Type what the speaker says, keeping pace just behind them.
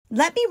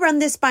Let me run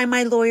this by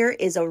my lawyer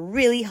is a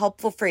really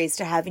helpful phrase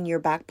to have in your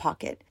back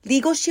pocket.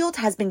 Legal Shield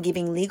has been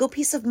giving legal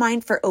peace of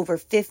mind for over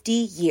 50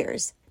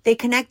 years. They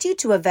connect you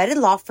to a vetted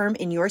law firm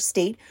in your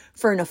state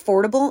for an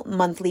affordable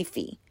monthly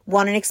fee.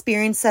 Want an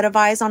experienced set of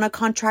eyes on a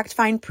contract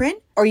fine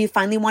print? Or you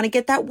finally want to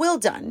get that will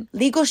done?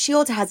 Legal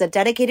Shield has a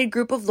dedicated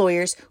group of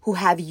lawyers who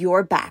have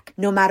your back,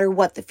 no matter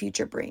what the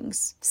future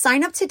brings.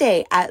 Sign up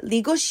today at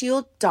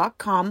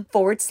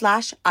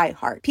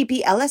LegalShield.com/iHeart.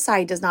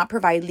 PPLSI does not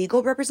provide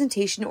legal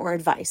representation or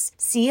advice.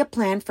 See a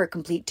plan for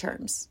complete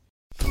terms.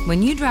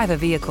 When you drive a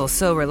vehicle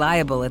so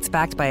reliable it's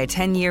backed by a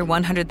 10-year,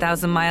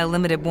 100,000-mile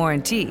limited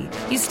warranty,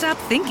 you stop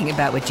thinking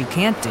about what you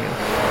can't do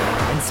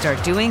and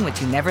start doing what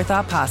you never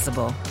thought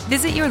possible.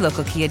 Visit your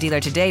local Kia dealer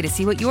today to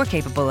see what you're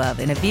capable of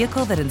in a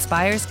vehicle that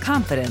inspires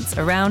confidence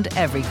around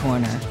every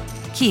corner.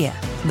 Kia,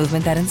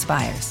 movement that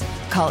inspires.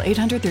 Call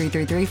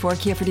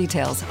 800-333-4KIA for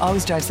details.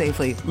 Always drive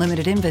safely.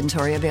 Limited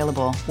inventory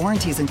available.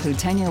 Warranties include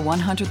 10-year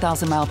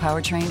 100,000-mile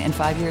powertrain and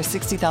 5-year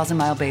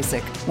 60,000-mile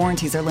basic.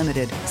 Warranties are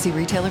limited. See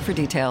retailer for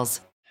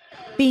details.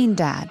 Bean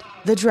Dad,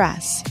 The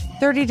Dress,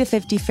 30 to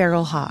 50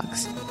 Feral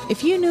Hogs.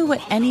 If you knew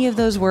what any of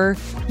those were,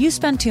 you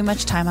spend too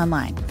much time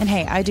online. And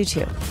hey, I do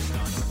too.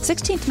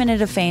 16th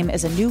Minute of Fame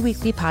is a new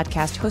weekly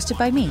podcast hosted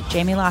by me,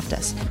 Jamie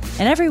Loftus.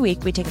 And every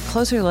week we take a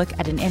closer look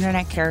at an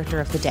internet character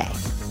of the day.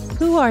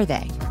 Who are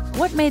they?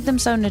 What made them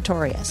so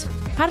notorious?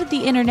 How did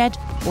the internet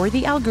or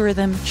the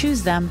algorithm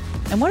choose them?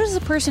 And what does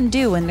a person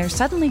do when they're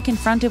suddenly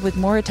confronted with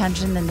more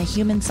attention than the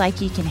human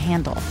psyche can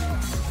handle?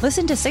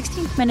 Listen to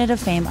 16th Minute of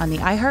Fame on the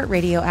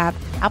iHeartRadio app,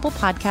 Apple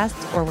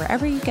Podcasts, or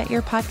wherever you get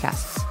your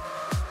podcasts.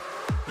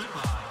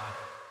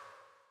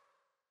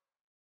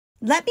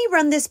 Let me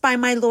run this by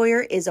my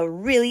lawyer is a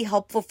really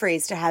helpful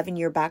phrase to have in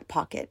your back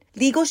pocket.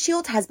 Legal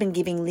Shield has been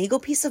giving legal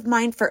peace of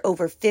mind for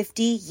over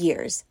 50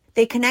 years.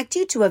 They connect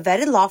you to a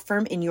vetted law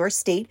firm in your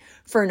state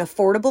for an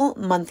affordable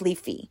monthly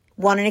fee.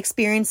 Want an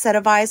experienced set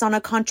of eyes on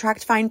a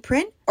contract fine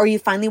print? Or you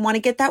finally want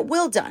to get that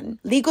will done?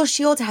 Legal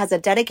Shield has a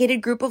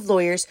dedicated group of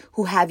lawyers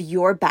who have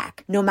your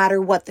back, no matter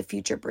what the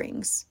future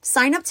brings.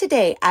 Sign up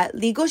today at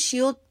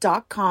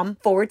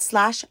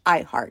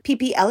LegalShield.com/iHeart.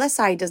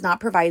 PPLSI does not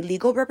provide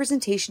legal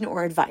representation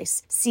or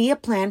advice. See a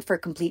plan for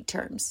complete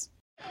terms.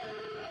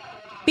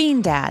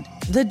 Bean Dad,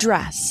 The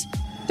Dress,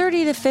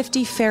 30 to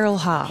 50 Feral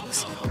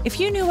Hogs. If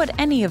you knew what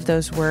any of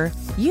those were,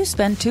 you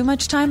spend too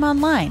much time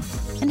online.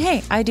 And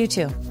hey, I do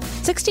too.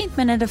 16th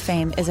Minute of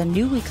Fame is a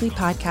new weekly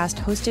podcast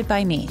hosted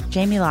by me,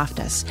 Jamie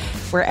Loftus,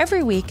 where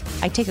every week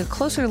I take a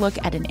closer look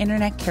at an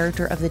internet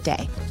character of the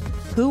day.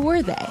 Who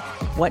were they?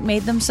 What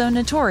made them so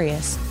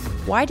notorious?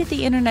 Why did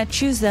the internet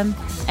choose them?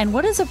 And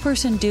what does a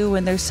person do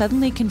when they're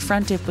suddenly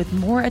confronted with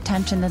more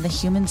attention than the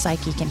human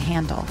psyche can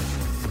handle?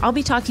 I'll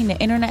be talking to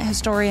internet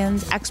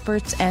historians,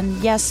 experts,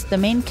 and yes, the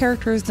main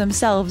characters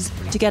themselves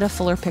to get a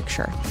fuller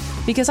picture.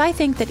 Because I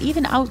think that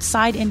even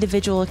outside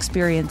individual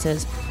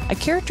experiences, a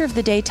character of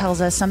the day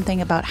tells us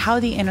something about how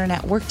the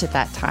internet worked at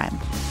that time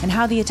and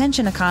how the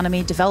attention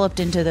economy developed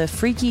into the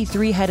freaky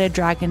three-headed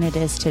dragon it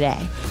is today.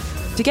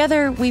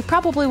 Together, we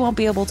probably won't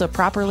be able to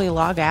properly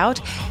log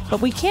out, but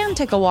we can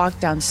take a walk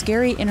down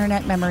scary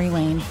internet memory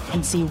lane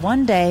and see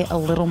one day a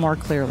little more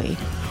clearly.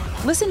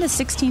 Listen to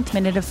 16th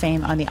Minute of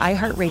Fame on the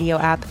iHeartRadio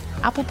app,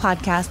 Apple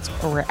Podcasts,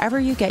 or wherever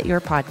you get your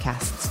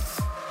podcasts.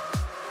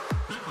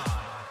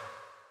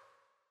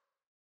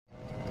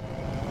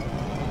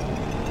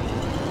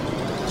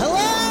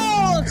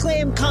 Hello,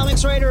 acclaimed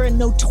comics writer and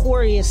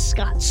notorious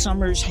Scott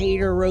Summers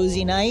hater,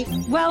 Rosie Knight.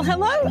 Well,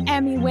 hello,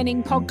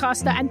 Emmy-winning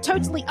podcaster and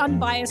totally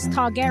unbiased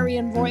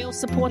Targaryen royal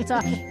supporter,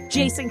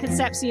 Jason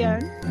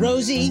Concepcion.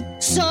 Rosie,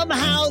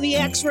 somehow the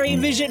X-Ray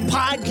Vision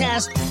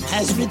podcast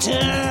has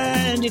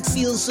returned. It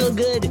feels so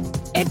good.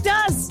 It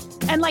does.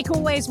 And like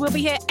always, we'll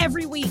be here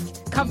every week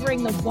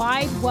covering the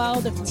wide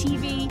world of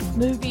TV,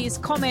 movies,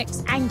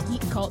 comics, and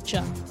geek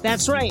culture.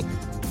 That's right.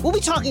 We'll be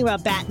talking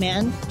about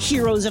Batman,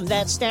 heroes of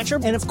that stature,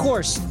 and of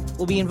course,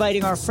 we'll be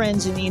inviting our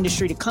friends in the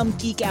industry to come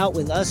geek out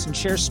with us and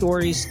share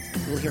stories.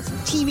 We'll hear from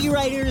TV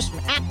writers, from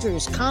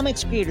actors,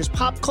 comics creators,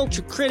 pop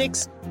culture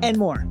critics, and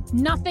more.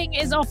 Nothing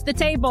is off the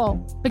table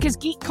because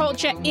geek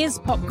culture is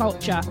pop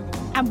culture,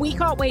 and we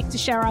can't wait to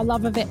share our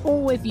love of it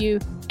all with you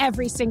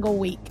every single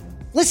week.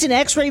 Listen to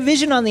X-Ray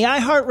Vision on the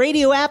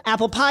iHeartRadio app,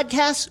 Apple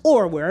Podcasts,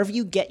 or wherever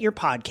you get your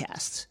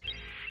podcasts.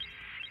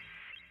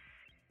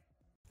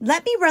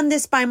 Let me run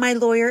this by my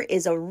lawyer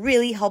is a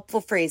really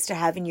helpful phrase to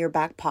have in your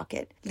back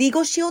pocket.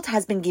 Legal Shield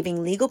has been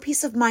giving legal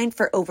peace of mind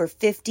for over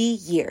 50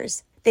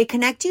 years. They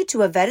connect you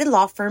to a vetted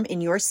law firm in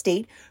your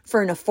state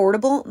for an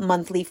affordable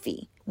monthly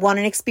fee. Want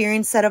an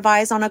experienced set of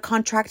eyes on a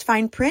contract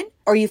fine print?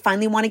 Or you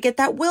finally want to get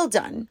that will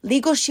done?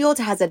 Legal Shield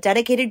has a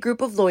dedicated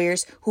group of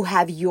lawyers who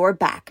have your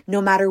back,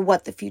 no matter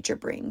what the future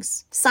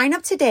brings. Sign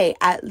up today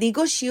at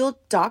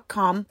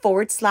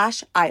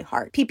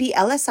LegalShield.com/iHeart.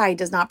 PPLSI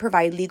does not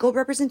provide legal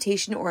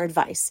representation or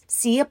advice.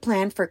 See a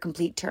plan for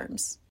complete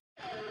terms.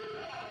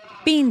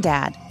 Bean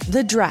Dad,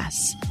 The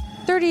Dress,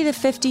 30 to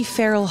 50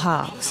 Feral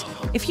Hogs.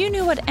 If you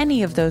knew what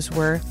any of those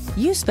were,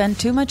 you spend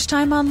too much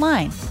time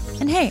online.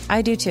 And hey,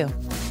 I do too.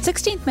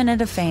 16th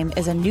Minute of Fame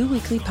is a new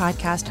weekly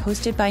podcast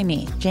hosted by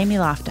me, Jamie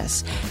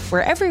Loftus,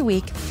 where every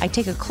week I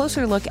take a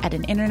closer look at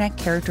an internet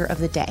character of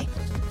the day.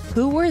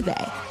 Who were they?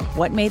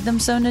 What made them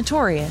so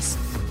notorious?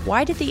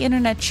 Why did the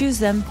internet choose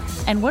them?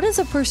 And what does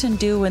a person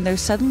do when they're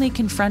suddenly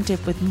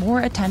confronted with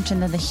more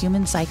attention than the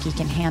human psyche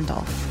can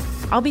handle?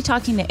 I'll be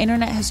talking to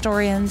internet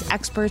historians,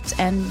 experts,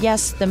 and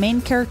yes, the main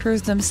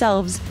characters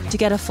themselves to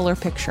get a fuller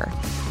picture.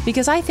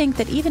 Because I think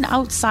that even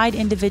outside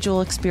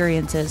individual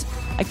experiences,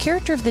 a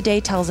character of the day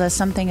tells us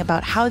something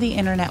about how the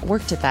internet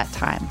worked at that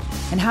time,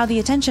 and how the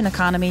attention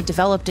economy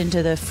developed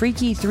into the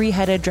freaky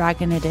three-headed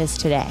dragon it is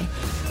today.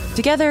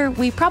 Together,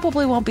 we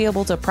probably won't be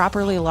able to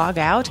properly log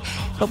out,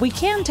 but we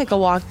can take a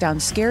walk down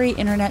scary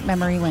internet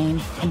memory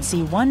lane and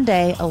see one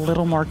day a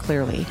little more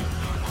clearly.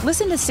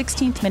 Listen to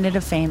 16th Minute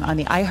of Fame on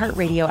the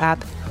iHeartRadio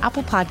app,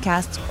 Apple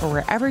Podcasts, or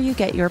wherever you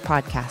get your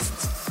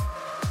podcasts.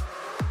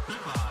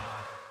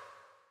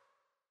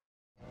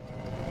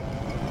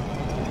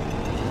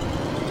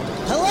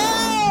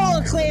 Hello,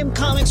 acclaimed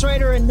comics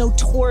writer and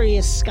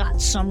notorious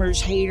Scott Summers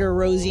hater,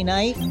 Rosie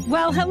Knight.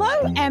 Well,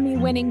 hello,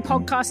 Emmy-winning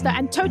podcaster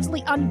and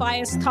totally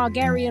unbiased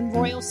Targaryen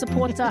royal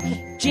supporter,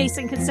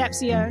 Jason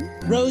Concepcion.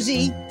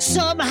 Rosie,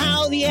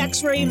 somehow the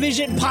X-Ray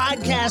Vision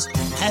podcast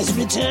has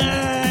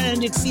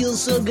returned. It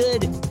feels so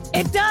good.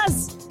 It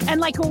does! And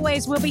like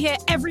always, we'll be here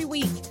every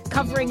week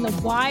covering the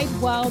wide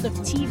world of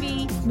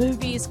TV,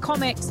 movies,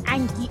 comics,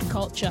 and geek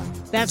culture.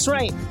 That's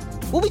right.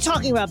 We'll be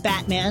talking about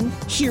Batman,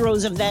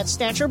 heroes of that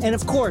stature, and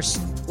of course,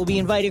 we'll be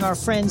inviting our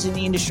friends in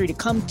the industry to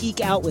come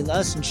geek out with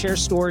us and share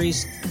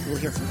stories. We'll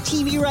hear from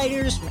TV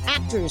writers, from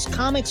actors,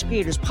 comics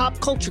creators, pop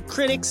culture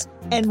critics,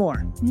 and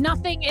more.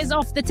 Nothing is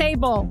off the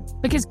table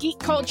because geek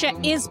culture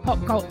is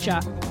pop culture,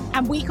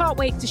 and we can't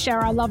wait to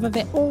share our love of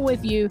it all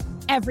with you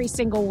every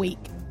single week.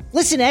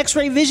 Listen to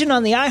X-Ray Vision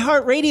on the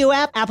iHeartRadio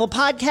app, Apple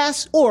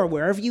Podcasts, or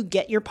wherever you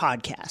get your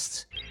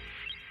podcasts.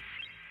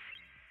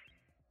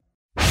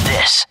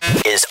 This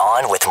is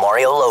On with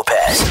Mario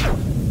Lopez.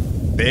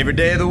 Favorite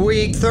day of the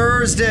week,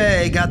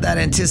 Thursday. Got that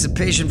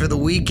anticipation for the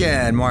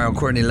weekend. Mario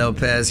Courtney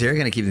Lopez here.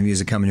 Going to keep the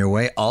music coming your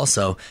way.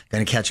 Also,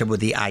 going to catch up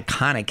with the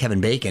iconic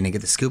Kevin Bacon and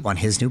get the scoop on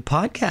his new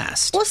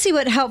podcast. We'll see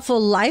what helpful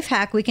life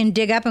hack we can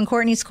dig up in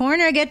Courtney's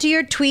Corner, get to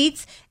your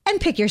tweets, and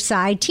pick your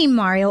side, Team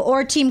Mario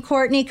or Team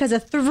Courtney, because a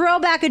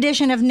throwback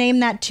edition of Name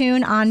That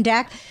Tune on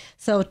deck.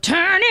 So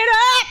turn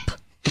it up!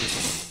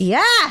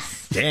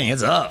 Yes! Dang,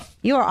 it's up.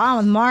 You are on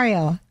with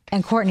Mario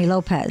and Courtney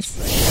Lopez.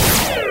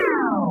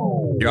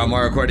 You're on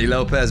Mario Courtney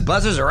Lopez.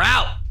 Buzzers are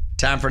out.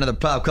 Time for another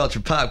pop culture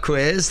pop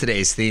quiz.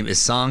 Today's theme is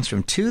songs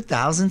from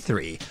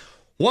 2003.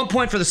 1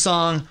 point for the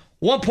song,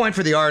 1 point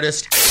for the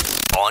artist.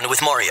 On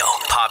with Mario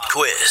Pop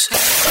Quiz.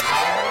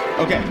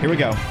 Okay, here we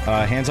go.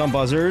 Hands on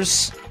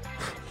buzzers.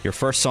 Your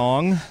first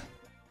song.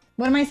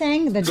 What am I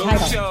saying? The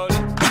title.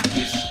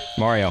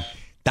 Mario.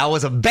 That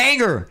was a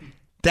banger.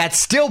 That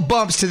still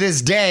bumps to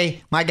this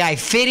day. My guy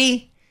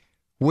Fitty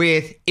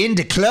with In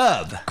the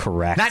Club.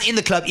 Correct. Not in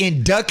the club,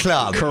 in the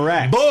club.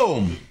 Correct.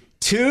 Boom.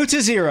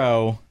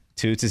 2-0.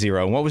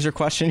 2-0. What was your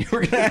question you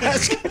were going to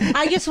ask?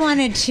 I just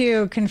wanted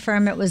to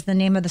confirm it was the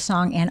name of the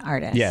song and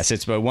artist. Yes,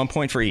 it's about 1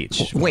 point for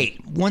each.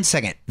 Wait, 1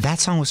 second. That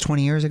song was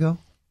 20 years ago?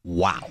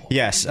 Wow.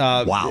 Yes.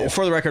 Wow.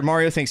 For the record,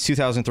 Mario thinks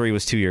 2003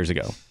 was 2 years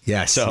ago.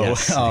 Yes. So,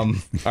 yes. All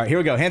right, here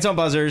we go. Hands on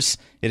buzzers.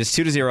 It is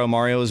 2-0.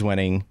 Mario is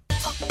winning.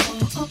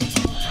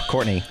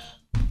 Courtney.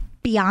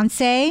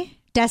 Beyonce,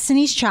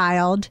 Destiny's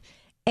Child,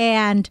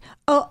 and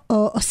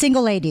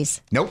Single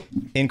Ladies. Nope.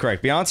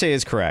 Incorrect. Beyonce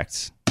is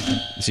correct.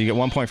 So you get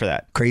 1 point for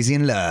that. Crazy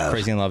in Love.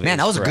 Crazy in Love. Man,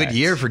 that was correct. a good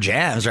year for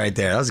jams right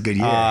there. That was a good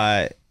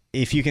year.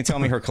 If you can tell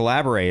me her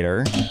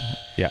collaborator.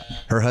 Yeah.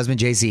 Her husband,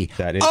 Jay-Z.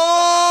 That is.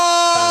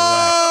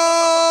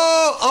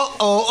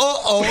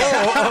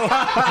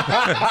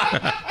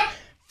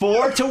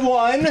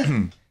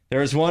 4-1.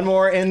 There's one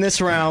more in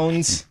this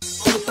round.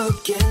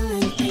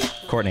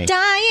 Courtney.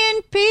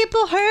 Dying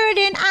people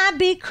hurting, I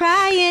be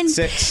crying.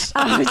 6.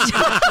 5.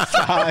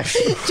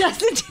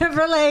 Justin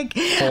Timberlake.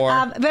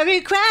 4.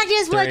 Baby, crack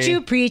is 3, what you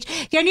preach.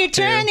 Can you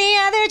turn 2, the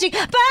other cheek?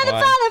 Father,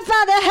 1, Father,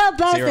 Father,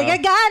 help us. 0. Think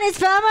of God is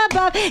from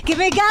above.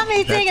 Got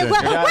me thinking,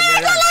 well, You're done, where's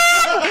you're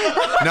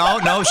the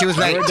love? No, she was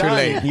late. You were Too done.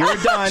 late. You were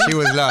done. She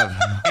was love.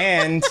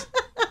 And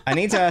I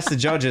need to ask the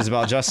judges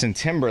about Justin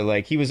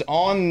Timberlake. He was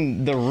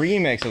on the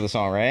remix of the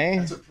song, right?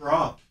 That's a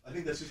prop. I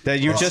think that's just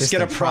That you just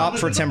get a prop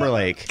for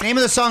Timberlake. The name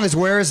of the song is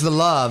Where Is the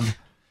Love,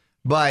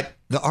 but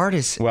the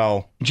artist,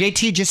 Well,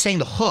 JT just sang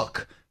the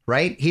hook,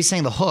 right? He's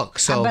saying the hook.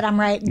 So But I'm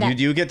right. you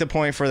do get the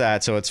point for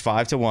that, so it's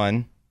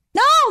 5-1.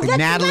 No, that's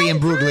Natalie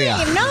not Imbruglia.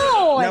 fine.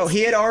 No, No,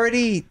 he had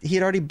already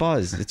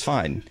buzzed. It's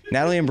fine.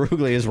 Natalie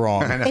Imbruglia is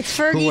wrong. it's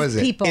Who was Fergie's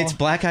it? people. It's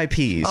Black Eyed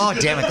Peas. Oh,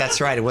 damn it.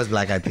 That's right. It was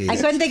Black Eyed Peas. I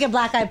couldn't think of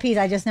Black Eyed Peas.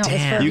 I just know it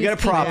was Damn. Fergie's You get a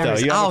prop, people. though.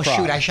 You have Oh, a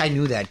prop. shoot. I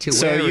knew that, too.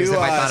 So Where is it if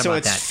I thought so about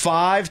it's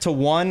that?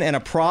 5-1 and a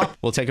prop.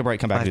 We'll take a break.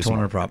 Come back to you 5-1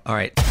 some prop. All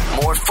right.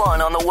 More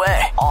fun on the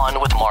way. On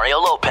with Mario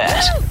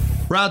Lopez.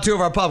 Round 2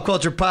 of our pop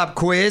culture pop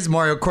quiz.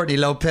 Mario Courtney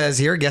Lopez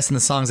here, guessing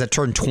the songs that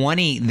turned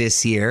 20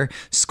 this year.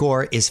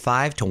 Score is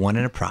 5-1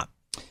 and a prop.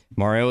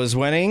 Mario is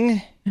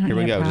winning. Here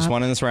we go. Just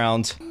one in this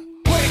round.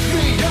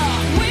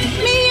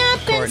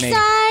 Courtney.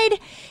 inside.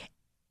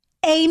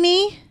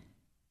 Amy.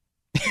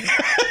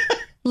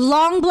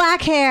 Long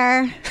black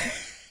hair.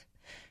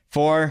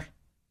 4,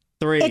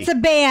 3. It's a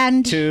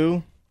band.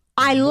 2.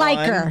 I like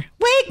 1. her.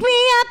 Wake me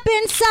up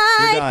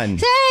inside. You're done.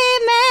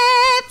 Save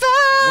me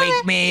for.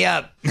 Wake me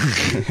up.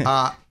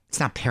 It's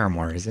not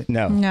Paramore, is it?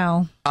 No.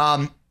 No.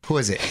 Who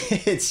is it?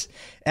 It's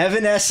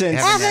Evanescence.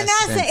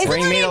 Evanescence. Is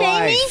Bring it me her to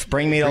name, Amy? life.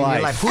 Bring me to Bring Me to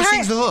life. Life. Who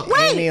sings the hook?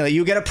 Wait. Amy,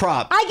 you get a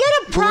prop. I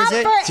get a prop is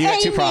it? for So you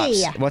got 2 Amy.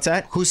 props. What's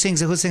that? Who sings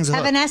the hook?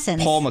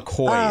 Evanescence. Paul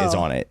McCoy is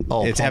on it.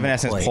 Oh, It's Paul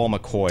Evanescence, McCoy. Paul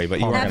McCoy, but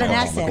you were going to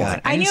Evanescence.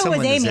 God. I I knew knew it was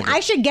someone Amy. deserved it. I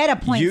should get a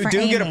point You for do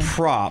Amy. get a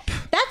prop.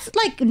 That's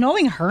like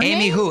knowing her Amy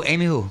name. who?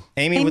 Amy who?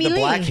 Amy with Amy the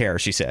black Lee. hair,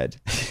 she said.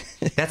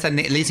 That's a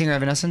lead singer of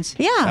Evanescence?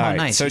 Yeah. All right,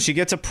 nice. so she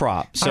gets a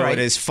prop. So All right.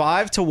 it is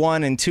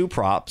 5-1 and 2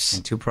 props.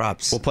 And 2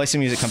 props. We'll play some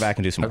music, come back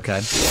and do some more.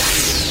 Okay.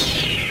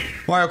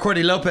 Mario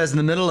Courtney Lopez in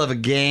the middle of a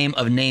game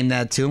of Name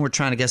That Tune. We're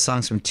trying to guess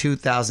songs from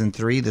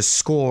 2003. The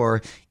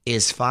score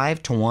is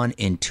 5-1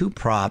 in 2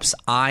 props.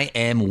 I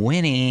am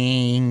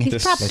winning.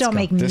 These props don't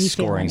make me This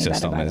feel scoring any better,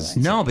 system by the is...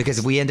 way. No, because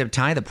if we end up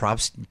tying, the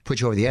props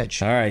put you over the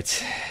edge. All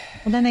right.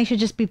 Well, then they should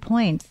just be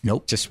points.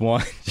 Nope. Just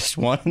one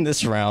in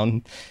this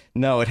round.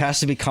 No, it has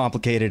to be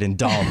complicated and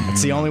dumb.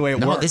 It's the only way it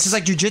No, works. this is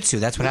like jujitsu.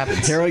 That's what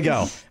happens. Here we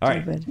go. All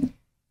right. Stupid.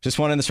 Just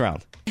one in this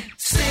round.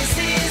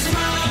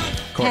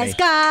 Courtney. Has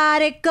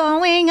got it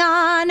going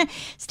on.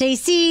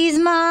 Stacy's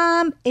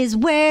mom is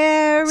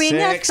wearing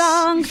 6, a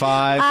thong.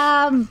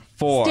 5,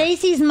 4.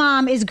 Stacy's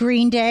mom is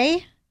Green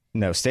Day.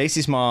 No,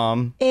 Stacy's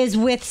mom. Is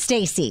with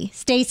Stacy.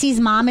 Stacy's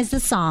mom is the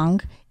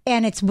song,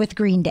 and it's with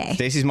Green Day.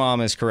 Stacy's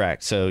mom is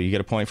correct, so you get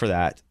a point for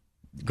that.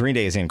 Green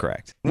Day is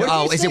incorrect. What did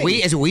Oh, you is say?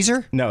 it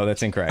Weezer? No,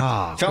 that's incorrect.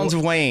 Oh, Fountains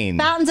of Wayne.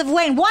 Fountains of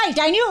Wayne. White.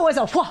 I knew it was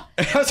a. I was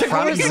like, what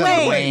Fountains is of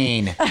that?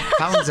 Wayne.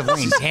 Fountains of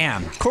Wayne.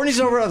 Damn.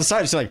 Courtney's over on the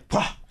side. She's like,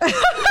 "Wah."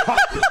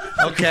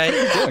 Okay.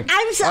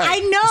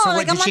 I know. So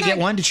like, what, I'm did she on get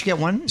that- one? Did she get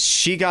one?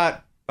 She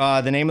got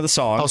the name of the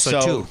song. Oh,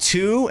 so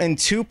 2 and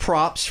 2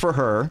 props for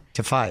her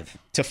To 5.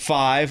 to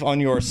 5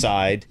 on your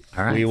side.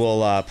 All right. We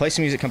will play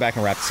some music, come back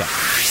and wrap this up.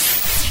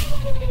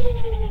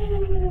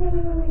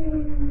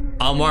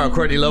 I'm Mario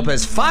Courtney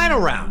Lopez. Final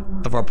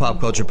round of our pop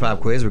culture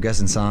pop quiz. We're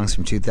guessing songs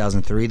from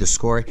 2003. The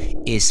score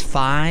is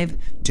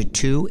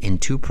 5-2 in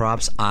 2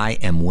 props. I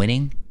am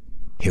winning.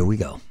 Here we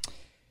go.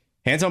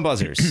 Hands on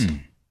buzzers.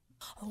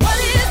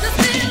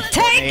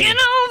 Taking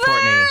over.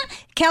 Courtney.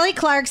 Kelly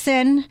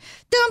Clarkson.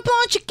 Don't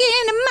want you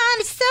getting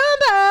mighty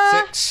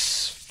sober.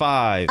 6,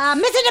 5.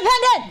 Miss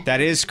Independent.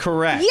 That is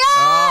correct.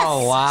 Yes.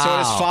 Oh, wow. So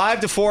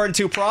it is 5-4 and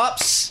 2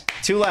 props.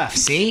 2 left.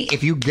 See,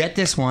 if you get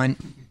this one,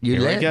 you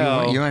Here we live.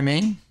 go. You know what I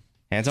mean?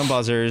 Hands on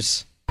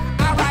buzzers. All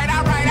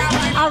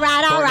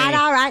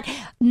right.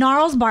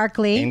 Gnarls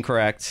Barkley.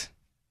 Incorrect.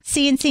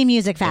 CNC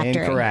Music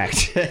Factory.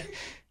 Incorrect.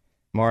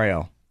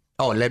 Mario.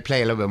 Oh, let's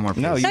play a little bit more.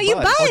 Please. No, No, you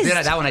buzzed. buzzed. Oh, did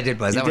I? That one I did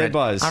buzz. You That one did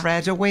buzz. All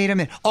right, so wait a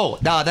minute. Oh,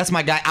 no, that's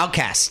my guy,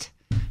 Outkast.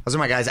 Those are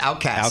my guys,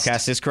 Outkast.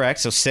 Outcast is correct.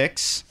 So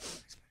 6.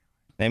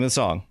 Name of the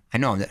song. I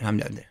know.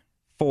 I'm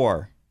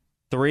 4,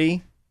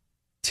 3,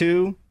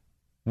 2,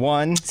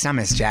 1. It's not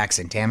Miss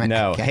Jackson, damn it.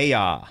 No. Okay. Hey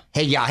ya.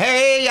 Hey,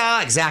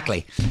 yeah,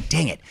 exactly.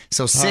 Dang it.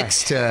 So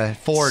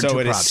 6-4 and So 2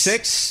 it props.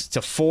 is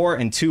 6-4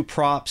 and 2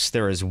 props.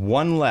 There is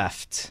 1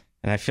 left.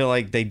 And I feel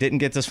like they didn't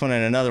get this one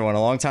and another one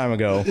a long time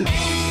ago. And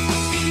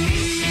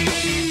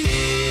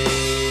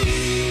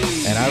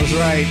I was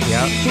right.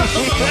 Yep.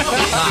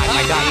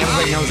 My God,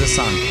 everybody knows this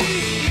song.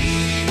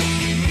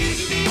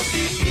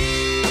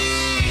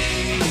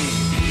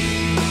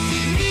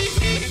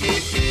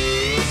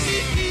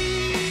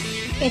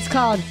 It's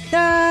called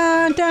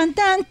Dun Dun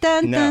Dun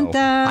Dun No. Dun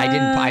Dun.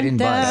 I didn't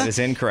buzz. That is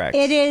incorrect.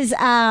 It is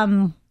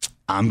I'm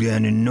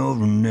gonna know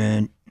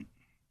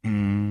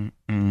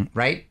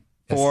right?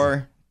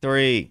 4,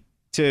 3,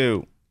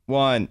 2,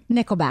 1.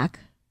 Nickelback.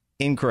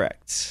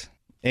 Incorrect.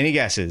 Any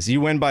guesses?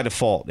 You win by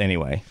default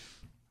anyway.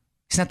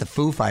 It's not the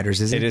Foo Fighters,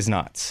 is it? It is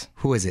not.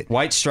 Who is it?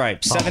 White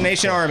Stripes, Seven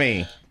Nation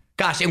Army.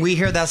 Gosh, and we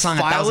hear that song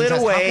a File thousand it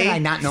times. How away. can I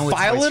not know it's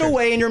File White it Stripes?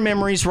 away in your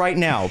memories right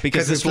now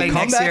because this will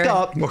come back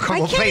up. We'll I play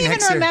can't even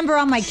next year. remember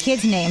all my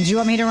kids' names. You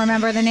want me to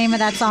remember the name of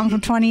that song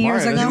from 20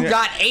 years Mario, ago? doesn't You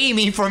got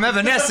Amy from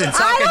Evanescence.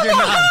 How I could don't you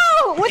not?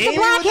 know. With the Amy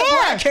black with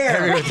the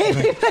hair. black hair.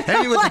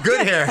 Amy with the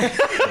good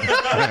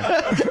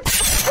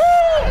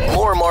hair.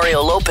 More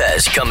Mario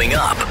Lopez coming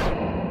up.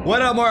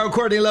 What up, Mario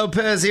Courtney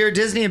Lopez here.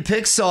 Disney and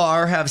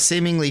Pixar have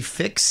seemingly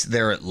fixed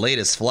their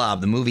latest flop.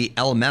 The movie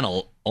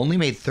Elemental only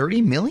made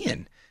 $30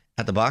 million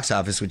at the box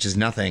office, which is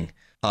nothing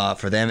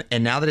for them.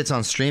 And now that it's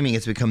on streaming,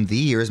 it's become the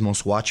year's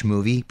most watched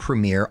movie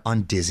premiere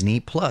on Disney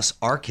Plus.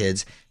 Our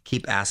kids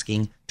keep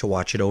asking to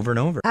watch it over and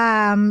over.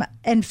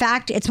 In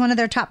fact, it's one of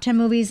their top 10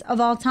 movies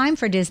of all time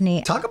for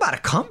Disney. Talk about a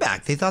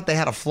comeback. They thought they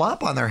had a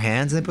flop on their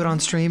hands. They put it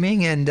on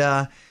streaming and,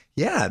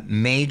 yeah,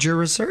 major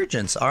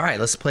resurgence. All right,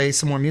 let's play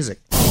some more music.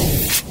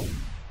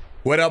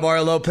 What up,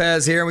 Mario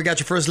Lopez here. We got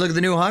your first look at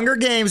the new Hunger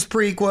Games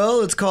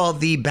prequel. It's called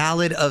The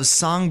Ballad of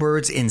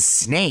Songbirds and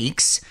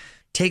Snakes.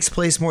 Takes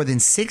place more than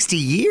 60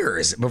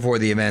 years before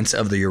the events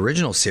of the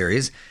original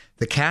series.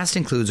 The cast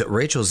includes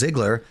Rachel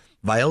Ziegler,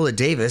 Viola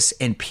Davis,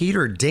 and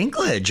Peter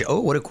Dinklage. Oh,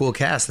 what a cool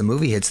cast. The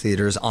movie hits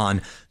theaters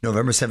on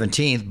November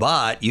 17th,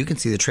 but you can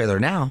see the trailer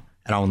now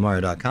at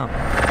onwithmario.com.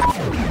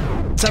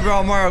 What's up,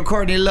 y'all? Mario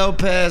Courtney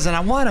Lopez, and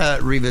I want to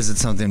revisit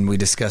something we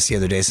discussed the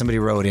other day. Somebody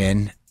wrote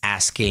in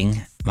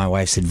asking my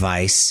wife's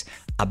advice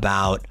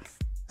about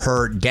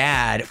her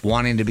dad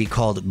wanting to be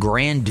called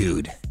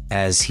Grandude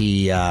as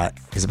he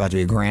is about to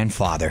be a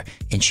grandfather,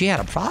 and she had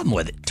a problem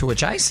with it, to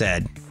which I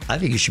said, I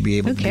think you should be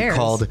able to be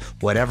called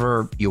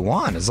whatever you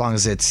want as long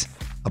as it's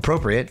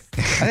appropriate.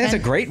 I think that's a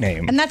great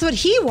name. And that's what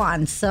he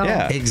wants. So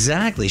Yeah.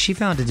 Exactly. She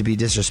found it to be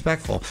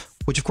disrespectful,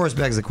 which of course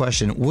begs the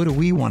question, what do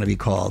we want to be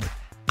called?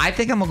 I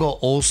think I'm going to go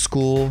old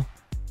school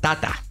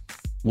tata,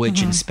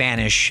 which in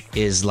Spanish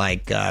is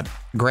like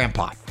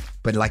grandpa,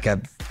 but like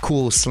a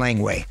cool slang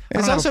way.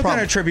 It's also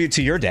kind of a tribute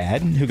to your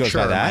dad, who goes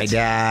by that. My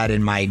dad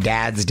and my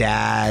dad's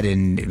dad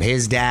and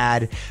his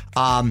dad.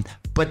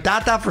 But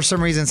tata for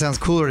some reason sounds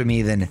cooler to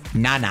me than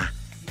nana,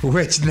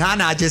 which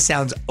nana just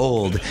sounds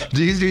old.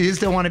 Do you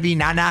still want to be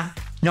nana?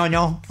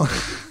 No.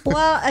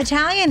 Well,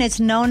 Italian, it's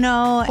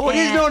no-no. Oh, it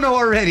is no-no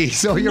already.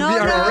 So you're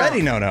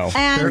already no-no.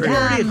 And, You're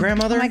already a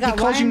grandmother. Oh my God, he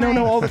calls you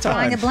no-no all the time.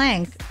 Drawing a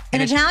blank.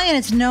 In Italian,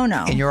 it's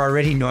no-no. And you're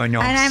already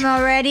no-no. And I'm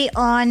already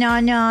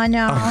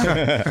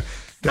no.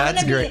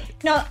 That's great.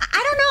 No, I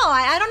don't know.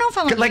 I don't know if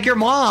I'm like your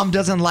mom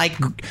doesn't like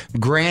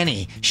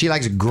granny. She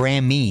likes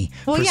Grammy.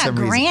 Well, for yeah, some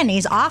reason.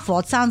 Granny's awful.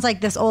 It sounds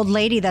like this old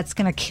lady that's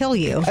going to kill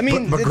you. I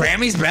mean, but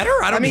Grammy's better?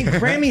 I mean,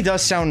 Grammy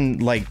does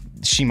sound like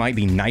she might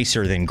be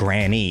nicer than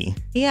Granny.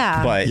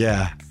 Yeah.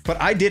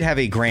 But I did have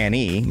a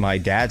granny. My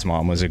dad's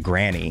mom was a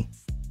granny.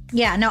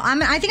 Yeah, no,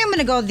 I think I'm going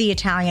to go the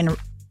Italian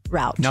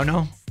route.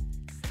 No.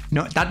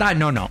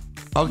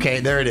 Okay,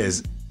 there it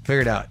is.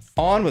 Figure it out.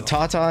 On with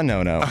Tata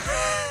no.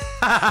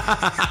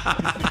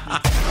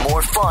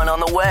 More fun on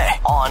the way.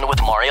 On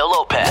with Mario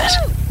Lopez.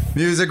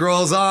 Music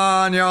rolls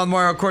on. You're on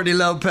Mario Courtney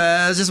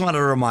Lopez. Just wanted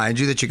to remind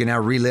you that you can now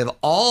relive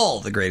all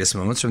the greatest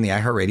moments from the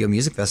iHeartRadio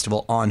Music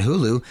Festival on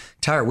Hulu.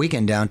 Entire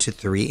weekend down to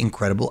 3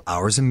 incredible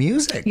hours of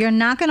music. You're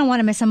not going to want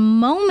to miss a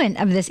moment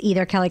of this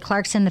either. Kelly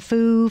Clarkson, the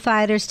Foo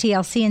Fighters,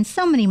 TLC, and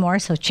so many more.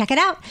 So check it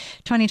out.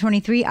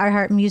 2023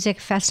 iHeart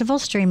Music Festival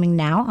streaming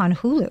now on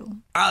Hulu. All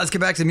right, let's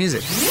get back to the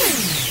music.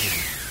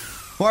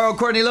 Mario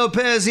Courtney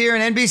Lopez here,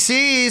 and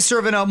NBC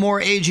serving up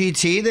more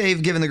AGT.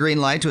 They've given the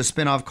green light to a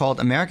spinoff called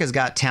America's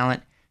Got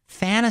Talent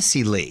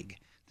Fantasy League.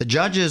 The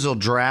judges will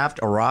draft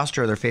a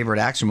roster of their favorite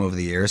acts from over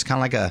the years, kind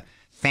of like a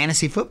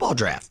fantasy football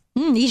draft.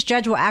 Each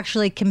judge will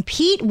actually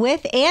compete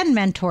with and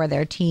mentor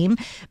their team.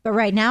 But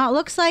right now, it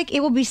looks like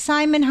it will be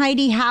Simon,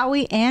 Heidi,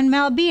 Howie, and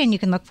Mel B, and you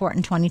can look for it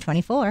in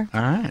 2024.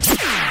 All right.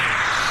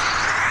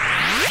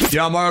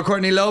 Yeah, I'm Mario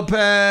Courtney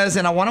Lopez,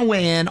 and I want to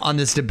weigh in on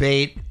this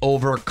debate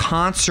over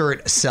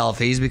concert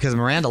selfies because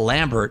Miranda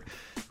Lambert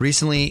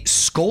recently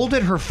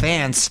scolded her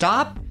fans,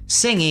 stop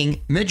singing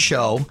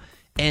mid-show,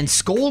 and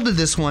scolded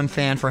this one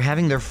fan for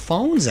having their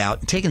phones out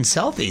and taking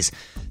selfies.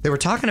 They were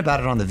talking about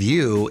it on The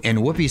View, and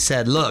Whoopi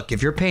said, look,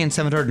 if you're paying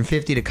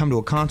 $750 to come to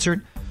a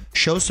concert,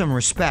 show some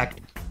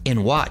respect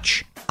and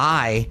watch.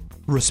 I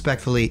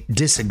respectfully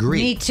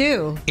disagree. Me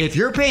too. If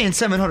you're paying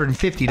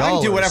 $750, I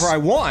can do whatever I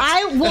want.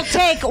 I will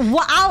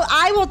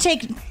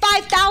take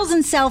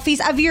 5,000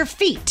 selfies of your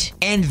feet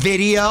and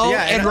video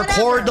and whatever.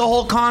 record the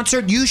whole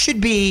concert. You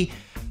should be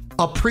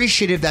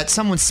appreciative that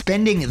someone's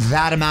spending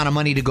that amount of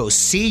money to go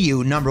see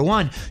you. Number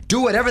one,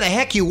 do whatever the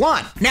heck you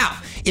want. Now,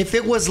 if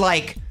it was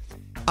like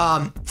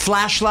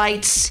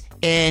flashlights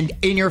and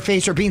in your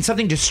face or being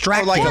something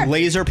distracting, or like a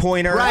laser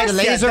pointer, right? A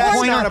laser that's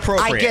pointer. Not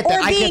appropriate. I get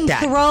that. Or being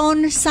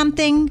thrown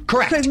something.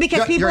 Correct.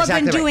 Because people have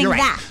been doing right.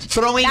 that.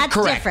 Throwing, that's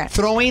correct. different.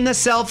 Throwing the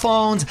cell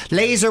phones,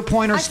 laser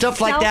pointers, stuff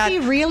like that.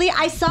 Really?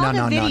 I saw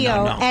the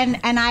video and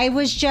I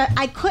was just,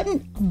 I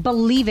couldn't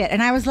believe it.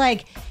 And I was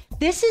like,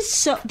 this is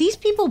so, these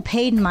people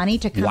paid money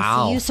to come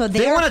see you. So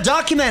they want to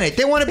document it.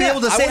 They want to be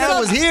able to say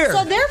I was here.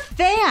 So they're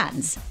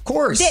fans. Of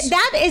course.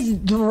 That is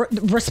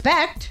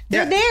respect.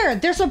 They're there.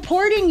 They're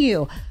supporting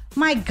you.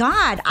 My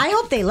God, I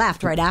hope they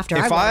left right after.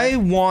 If I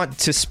want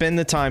to spend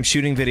the time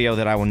shooting video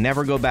that I will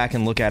never go back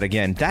and look at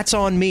again, that's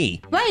on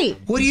me. Right.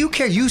 What do you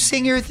care? You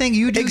sing your thing.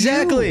 You do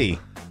exactly.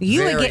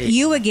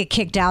 You would get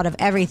kicked out of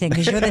everything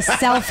because you're the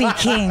selfie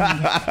king.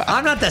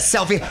 I'm not the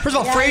selfie. First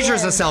of all,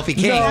 Frasier's the selfie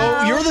king.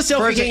 No, you're the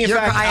selfie king. In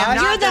fact,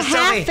 you're the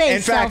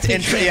half-face selfie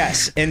king.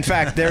 Yes. In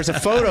fact, there's a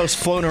photo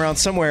floating around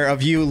somewhere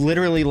of you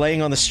literally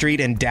laying on the street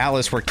in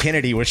Dallas where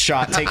Kennedy was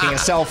shot taking a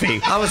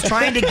selfie. I was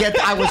trying to get the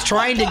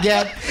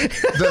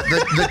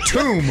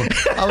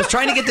tomb. I was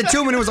trying to get the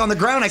tomb and it was on the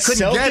ground. I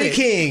couldn't selfie get it.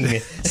 King.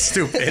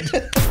 Stupid.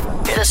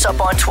 Hit us up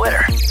on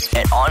Twitter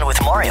at On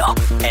With Mario.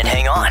 And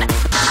hang on,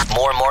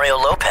 more Mario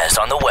Lopez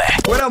on the way.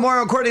 What up,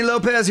 Mario Courtney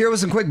Lopez here with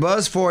some quick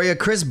buzz for you.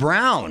 Chris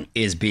Brown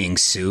is being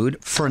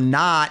sued for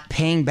not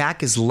paying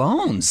back his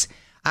loans.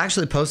 I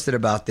actually posted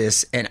about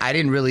this, and I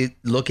didn't really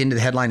look into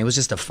the headline. It was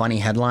just a funny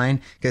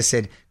headline because it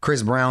said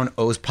Chris Brown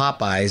owes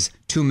Popeyes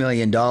 $2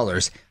 million.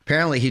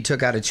 Apparently, he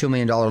took out a $2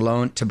 million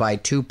loan to buy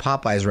 2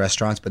 Popeyes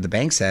restaurants, but the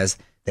bank says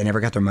they never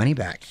got their money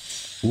back.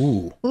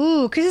 Ooh.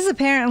 Ooh, Chris is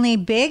apparently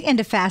big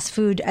into fast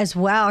food as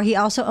well. He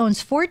also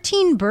owns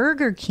 14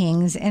 Burger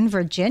Kings in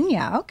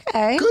Virginia.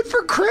 Okay. Good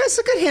for Chris.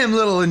 Look at him,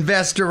 little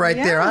investor right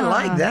there. I Yeah.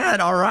 like that.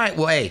 All right.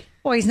 Wait.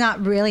 Well, he's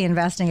not really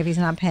investing if he's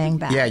not paying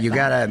back. Yeah, you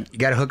gotta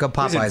hook up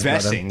Popeyes, He's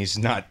investing. brother. He's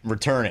not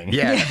returning.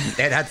 Yeah,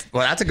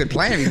 that's a good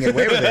plan if you can get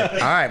away with it. All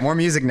right, more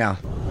music now.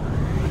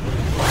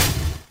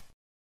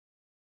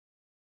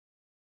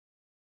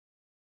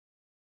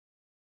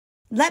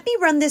 Let me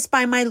run this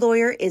by my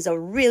lawyer is a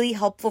really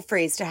helpful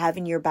phrase to have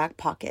in your back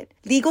pocket.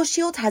 Legal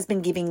Shield has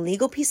been giving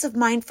legal peace of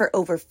mind for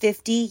over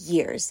 50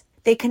 years.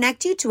 They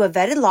connect you to a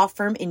vetted law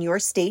firm in your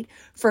state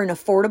for an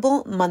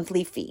affordable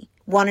monthly fee.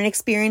 Want an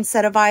experienced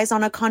set of eyes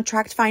on a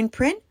contract fine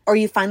print? Or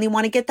you finally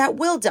want to get that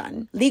will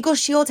done? Legal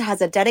Shield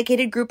has a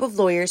dedicated group of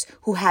lawyers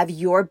who have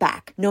your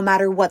back, no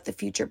matter what the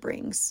future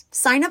brings.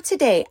 Sign up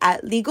today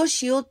at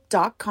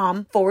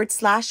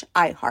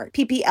LegalShield.com/iHeart.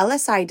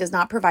 PPLSI does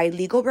not provide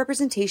legal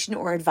representation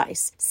or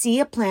advice. See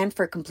a plan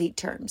for complete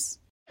terms.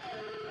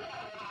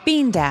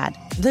 Bean Dad,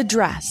 The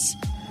Dress,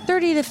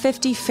 30 to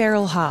 50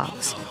 Feral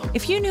Hogs.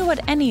 If you knew what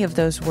any of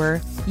those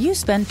were, you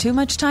spend too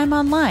much time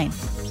online.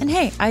 And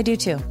hey, I do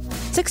too.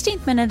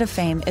 16th Minute of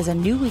Fame is a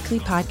new weekly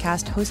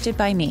podcast hosted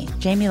by me,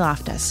 Jamie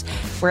Loftus,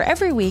 where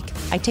every week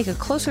I take a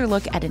closer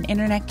look at an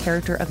internet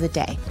character of the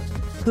day.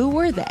 Who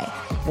were they?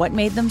 What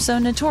made them so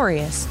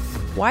notorious?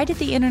 Why did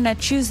the internet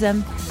choose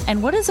them?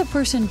 And what does a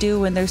person do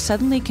when they're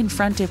suddenly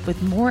confronted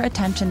with more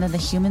attention than the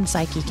human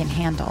psyche can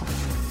handle?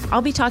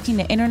 I'll be talking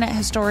to internet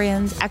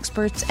historians,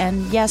 experts,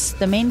 and yes,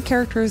 the main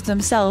characters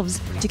themselves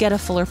to get a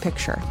fuller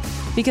picture.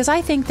 Because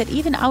I think that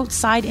even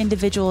outside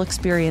individual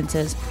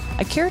experiences,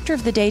 a character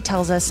of the day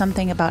tells us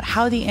something about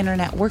how the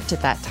internet worked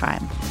at that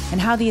time,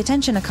 and how the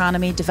attention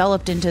economy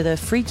developed into the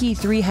freaky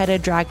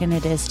three-headed dragon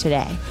it is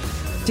today.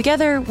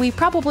 Together, we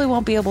probably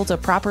won't be able to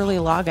properly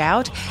log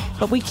out,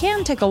 but we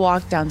can take a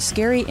walk down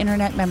scary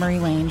internet memory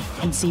lane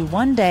and see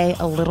one day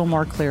a little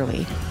more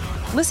clearly.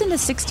 Listen to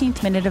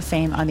 16th Minute of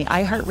Fame on the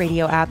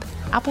iHeartRadio app,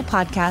 Apple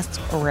Podcasts,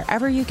 or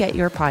wherever you get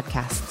your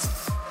podcasts.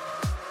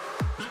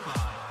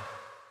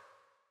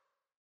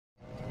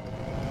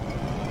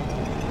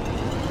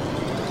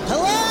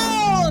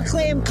 Hello,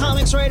 acclaimed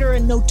comics writer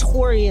and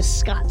notorious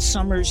Scott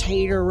Summers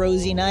hater,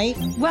 Rosie Knight.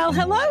 Well,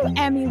 hello,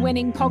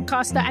 Emmy-winning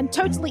podcaster and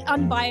totally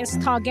unbiased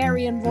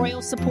Targaryen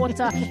royal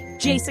supporter,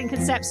 Jason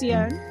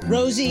Concepcion.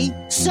 Rosie,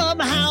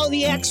 somehow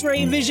the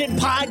X-Ray Vision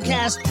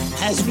podcast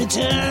has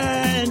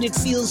returned. It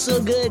feels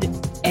so good.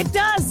 It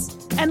does!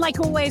 And like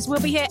always, we'll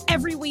be here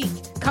every week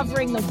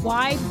covering the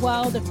wide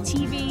world of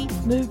TV,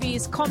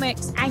 movies,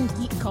 comics, and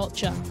geek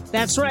culture.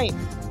 That's right.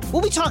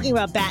 We'll be talking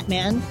about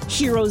Batman,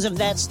 heroes of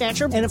that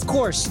stature, and of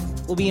course,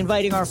 we'll be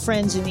inviting our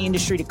friends in the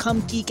industry to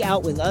come geek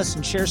out with us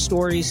and share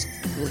stories.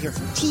 We'll hear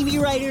from TV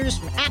writers,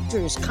 from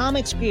actors,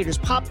 comics creators,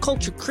 pop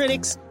culture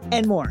critics,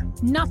 and more.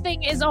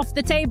 Nothing is off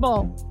the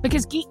table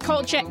because geek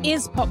culture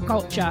is pop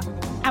culture,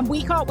 and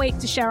we can't wait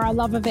to share our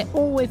love of it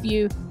all with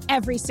you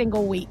every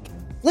single week.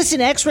 Listen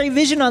to X-Ray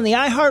Vision on the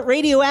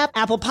iHeartRadio app,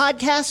 Apple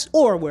Podcasts,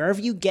 or wherever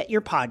you get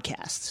your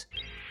podcasts.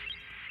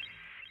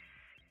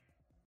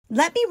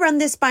 Let me run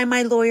this by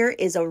my lawyer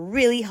is a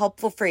really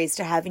helpful phrase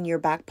to have in your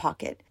back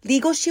pocket.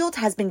 Legal Shield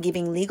has been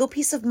giving legal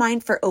peace of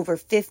mind for over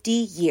 50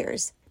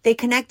 years. They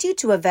connect you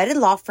to a vetted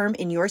law firm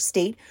in your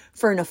state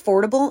for an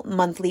affordable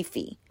monthly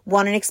fee.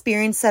 Want an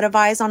experienced set of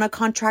eyes on a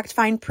contract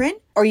fine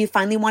print? Or you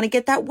finally want to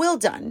get that will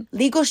done?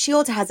 Legal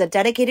Shield has a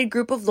dedicated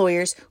group of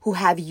lawyers who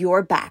have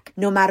your back,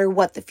 no matter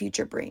what the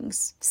future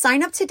brings.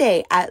 Sign up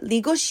today at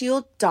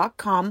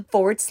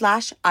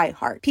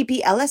LegalShield.com/iHeart.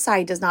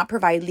 PPLSI does not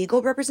provide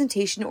legal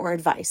representation or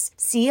advice.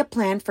 See a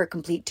plan for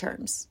complete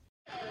terms.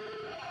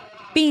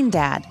 Bean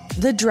Dad,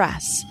 The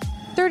Dress,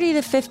 30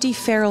 to 50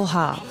 Feral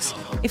Hogs.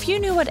 If you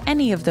knew what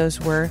any of those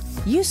were,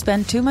 you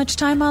spend too much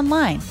time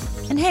online.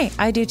 And hey,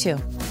 I do too.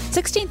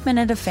 16th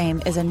Minute of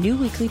Fame is a new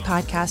weekly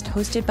podcast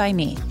hosted by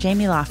me,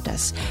 Jamie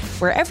Loftus,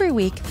 where every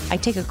week I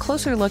take a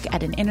closer look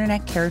at an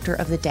internet character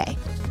of the day.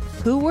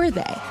 Who were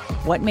they?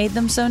 What made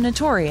them so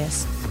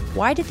notorious?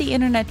 Why did the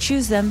internet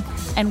choose them?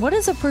 And what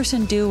does a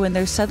person do when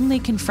they're suddenly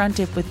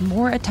confronted with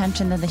more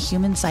attention than the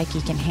human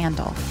psyche can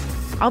handle?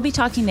 I'll be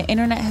talking to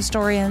internet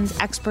historians,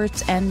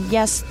 experts, and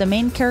yes, the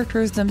main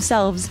characters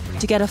themselves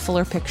to get a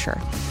fuller picture.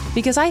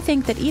 Because I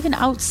think that even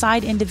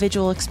outside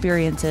individual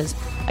experiences,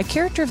 a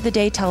character of the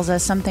day tells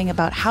us something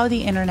about how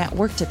the internet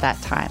worked at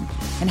that time,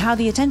 and how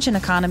the attention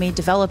economy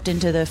developed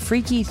into the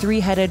freaky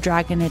three-headed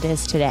dragon it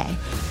is today.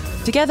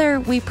 Together,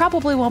 we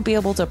probably won't be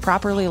able to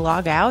properly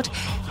log out,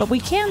 but we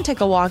can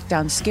take a walk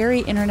down scary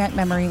internet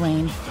memory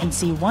lane and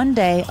see one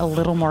day a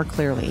little more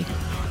clearly.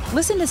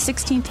 Listen to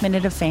 16th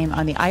Minute of Fame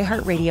on the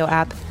iHeartRadio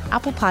app,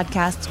 Apple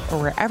Podcasts,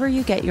 or wherever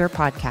you get your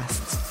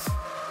podcasts.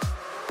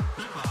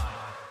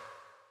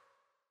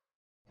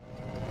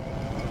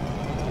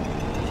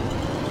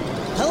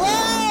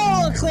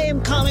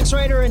 acclaimed comics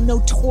writer and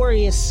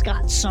notorious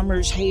Scott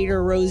Summers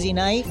hater, Rosie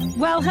Knight.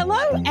 Well,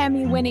 hello,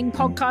 Emmy-winning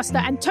podcaster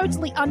and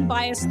totally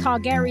unbiased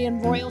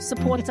Targaryen royal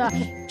supporter,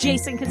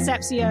 Jason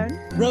Concepcion.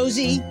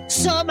 Rosie,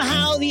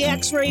 somehow the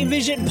X-Ray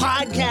Vision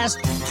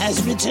podcast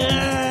has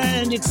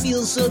returned. It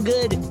feels so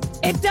good.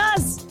 It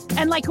does.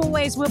 And like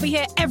always, we'll be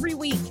here every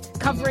week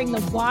covering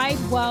the wide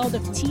world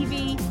of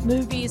TV,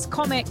 movies,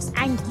 comics,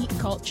 and geek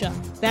culture.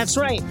 That's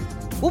right.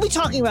 We'll be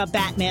talking about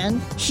Batman,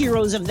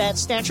 heroes of that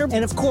stature,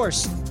 and of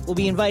course, we'll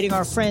be inviting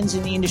our friends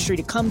in the industry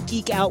to come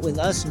geek out with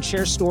us and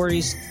share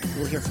stories.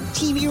 We'll hear from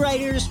TV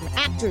writers, from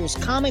actors,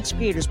 comics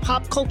creators,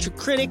 pop culture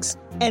critics,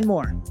 and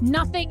more.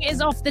 Nothing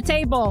is off the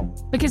table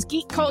because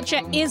geek culture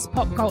is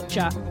pop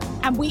culture,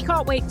 and we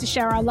can't wait to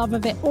share our love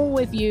of it all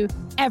with you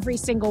every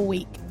single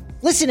week.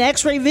 Listen to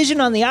X-Ray Vision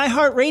on the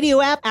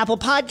iHeartRadio app, Apple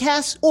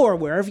Podcasts, or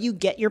wherever you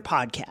get your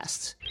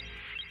podcasts.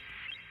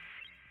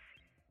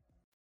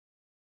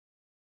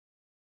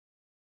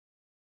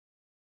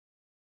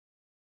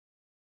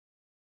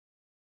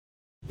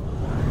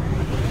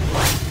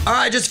 All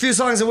right, just a few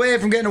songs away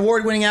from getting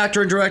award-winning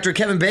actor and director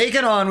Kevin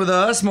Bacon on with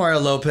us. Mario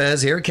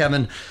Lopez here.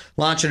 Kevin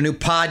launching a new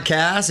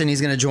podcast, and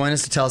he's going to join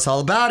us to tell us all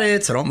about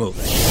it, so don't move.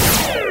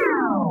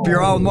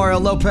 You're on with Mario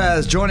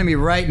Lopez. Joining me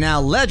right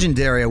now,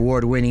 legendary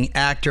award-winning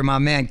actor, my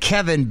man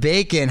Kevin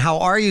Bacon. How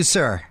are you,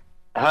 sir?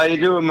 How you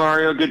doing,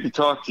 Mario? Good to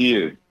talk to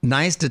you.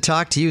 Nice to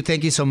talk to you.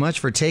 Thank you so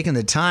much for taking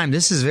the time.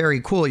 This is very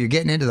cool. You're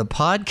getting into the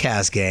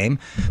podcast game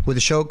with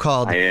a show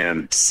called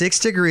 6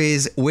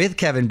 Degrees with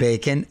Kevin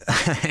Bacon.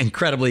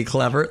 Incredibly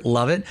clever.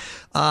 Love it.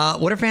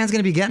 What are fans going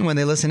to be getting when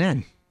they listen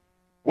in?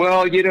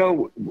 Well,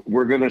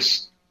 we're going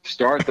to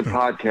start the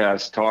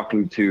podcast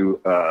talking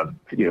to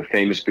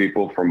famous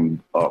people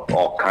from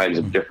all kinds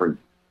of different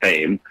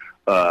fame.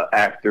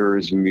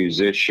 Actors,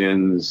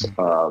 musicians,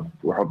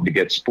 we're hoping to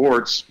get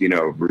sports,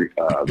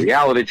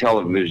 reality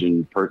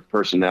television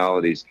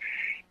personalities,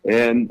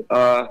 and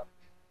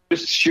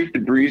just shoot the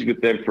breeze with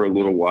them for a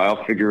little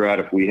while, figure out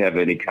if we have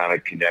any kind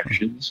of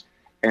connections,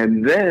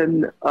 and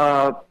then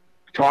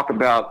talk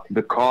about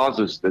the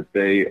causes that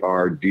they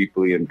are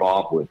deeply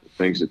involved with, the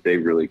things that they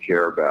really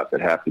care about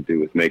that have to do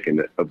with making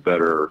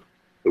the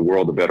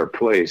world a better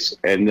place,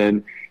 and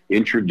then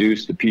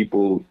introduce the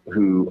people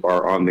who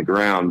are on the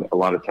ground, a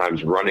lot of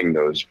times running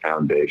those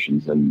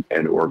foundations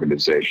and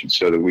organizations,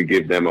 so that we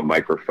give them a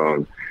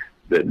microphone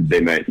that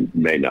they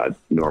may not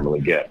normally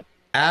get.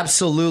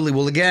 Absolutely.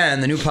 Well,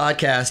 again, the new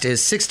podcast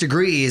is 6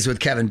 Degrees with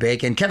Kevin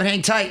Bacon. Kevin,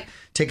 hang tight.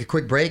 Take a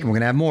quick break, and we're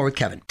going to have more with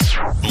Kevin.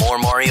 More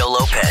Mario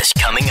Lopez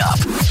coming up.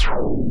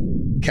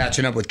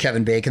 Catching up with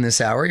Kevin Bacon this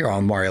hour. You're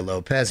on Mario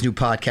Lopez. New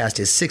podcast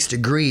is 6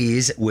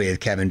 Degrees with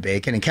Kevin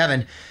Bacon. And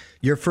Kevin,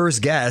 your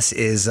first guest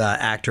is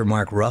actor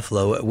Mark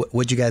Ruffalo.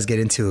 What'd you guys get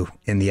into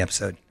in the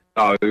episode?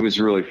 Oh, it was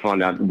really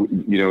fun.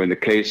 In the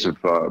case of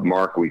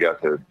Mark, we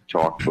got to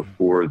talk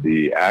before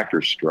the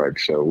actor strike,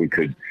 so we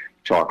could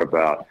talk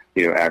about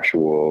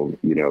actual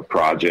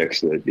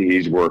projects that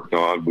he's worked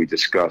on. We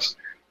discussed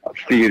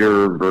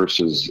theater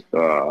versus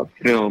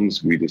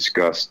films. We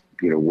discussed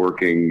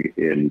working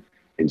in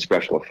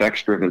special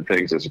effects driven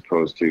things as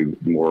opposed to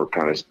more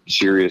kind of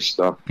serious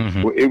stuff.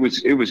 Mm-hmm.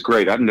 It was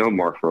great. I've known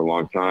Mark for a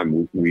long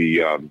time.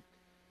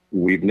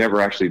 We've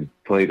never actually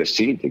played a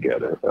scene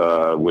together,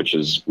 which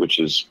is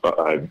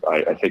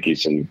I think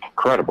he's an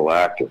incredible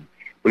actor,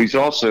 but he's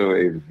also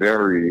a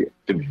very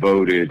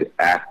devoted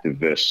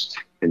activist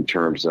in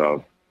terms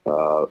of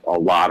a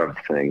lot of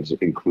things,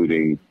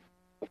 including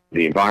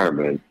the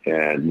environment,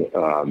 and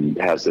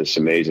has this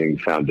amazing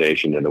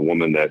foundation. And a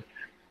woman that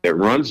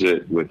runs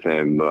it with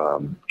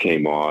him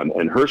came on,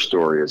 and her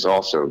story is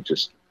also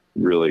just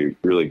really,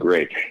 really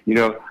great.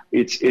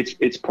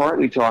 It's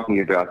partly talking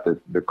about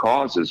the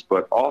causes,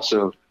 but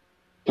also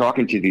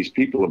talking to these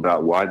people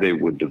about why they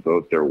would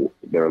devote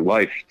their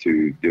life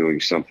to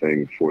doing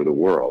something for the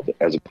world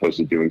as opposed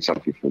to doing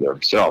something for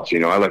themselves.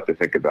 I like to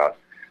think about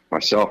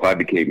myself. I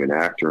became an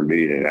actor and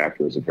being an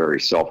actor is a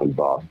very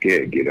self-involved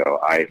gig.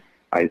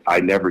 I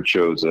never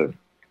chose a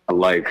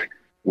life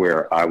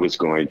where I was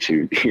going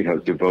to,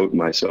 devote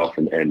myself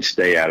and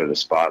stay out of the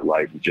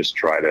spotlight and just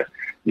try to,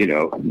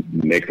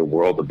 make the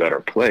world a better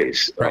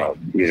place. Right.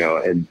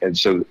 And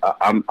so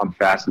I'm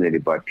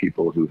fascinated by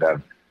people who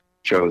have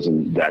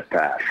chosen that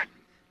path.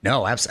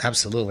 No,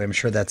 absolutely. I'm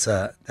sure that's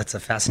a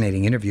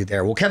fascinating interview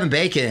there. Well, Kevin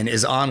Bacon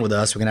is on with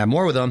us. We're going to have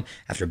more with him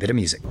after a bit of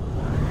music.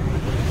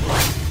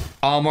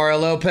 I'm Mario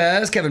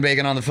Lopez. Kevin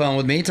Bacon on the phone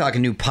with me,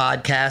 talking new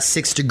podcast,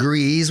 6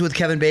 Degrees with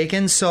Kevin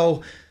Bacon.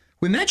 So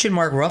we mentioned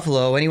Mark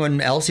Ruffalo.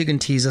 Anyone else you can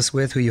tease us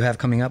with who you have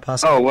coming up,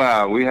 possibly? Oh,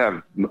 wow. We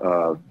have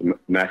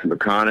Matthew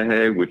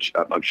McConaughey, which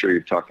I'm sure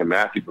you've talked to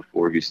Matthew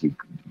before. He's a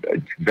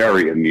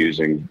very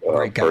amusing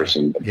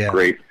person, yeah.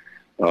 Great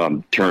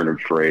turn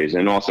of phrase,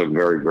 and also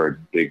very, very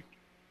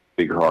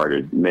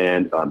big-hearted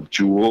man.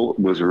 Jewel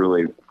was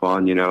really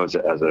fun, as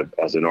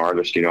an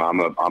artist.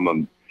 I'm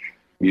a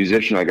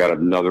musician. I got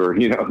another,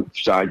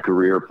 side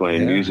career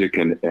playing music,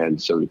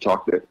 and so to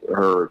talk to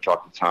her,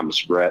 talk to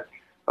Thomas Rhett,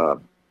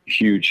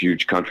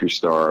 huge country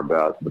star,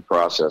 about the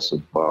process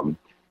of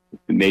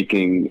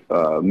making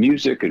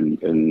music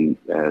and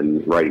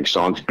writing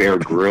songs. Bear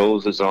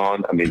Grylls is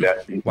on. I mean,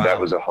 that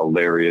was a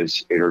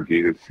hilarious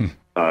interview.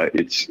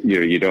 It's,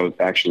 you don't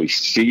actually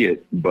see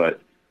it,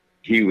 but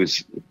he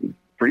was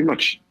pretty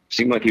much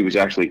seemed like he was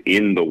actually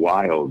in the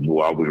wild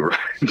while we were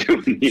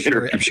doing the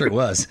interview. I'm sure it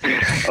was.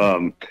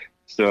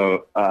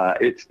 So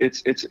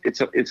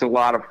it's a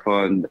lot of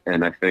fun,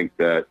 and I think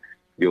that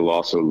you'll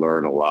also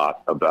learn a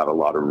lot about a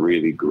lot of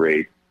really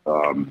great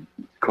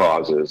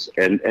causes,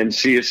 and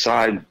see a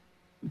side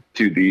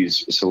to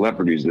these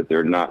celebrities that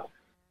they're not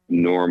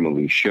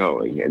normally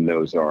showing, and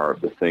those are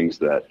the things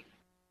that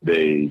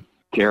they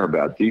care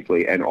about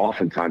deeply, and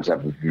oftentimes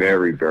have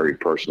very, very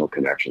personal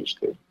connections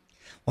to.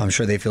 Well, I'm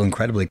sure they feel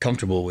incredibly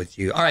comfortable with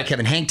you. All right,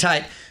 Kevin, hang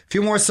tight. A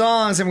few more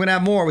songs, and we're going to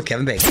have more with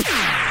Kevin Bacon.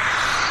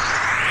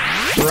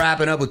 We're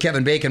wrapping up with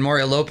Kevin Bacon.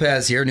 Mario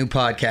Lopez here. New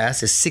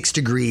podcast is 6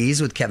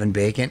 Degrees with Kevin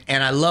Bacon.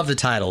 And I love the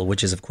title,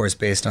 which is, of course,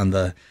 based on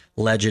the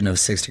legend of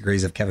 6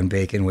 Degrees of Kevin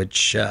Bacon,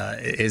 which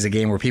is a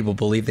game where people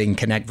believe they can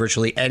connect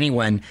virtually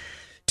anyone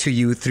to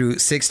you through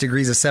 6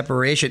 degrees of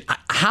separation.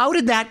 How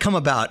did that come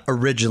about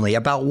originally?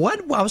 About what?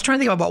 I was trying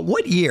to think about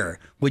what year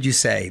would you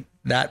say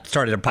that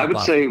started to pop up? I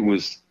would say it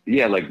was,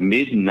 like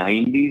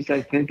mid-90s,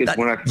 I think, is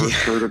when I first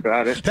heard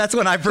about it. That's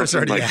when I first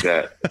heard like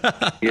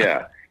that.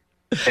 Yeah.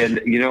 And,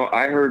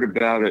 I heard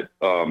about it.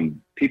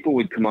 People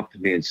would come up to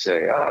me and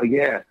say, oh,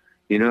 yeah,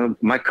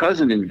 my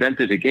cousin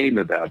invented a game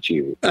about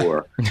you.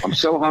 Or I'm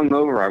so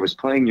hungover, I was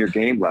playing your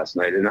game last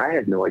night, and I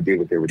had no idea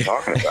what they were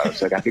talking about.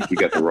 It's like, I think you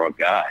got the wrong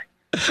guy.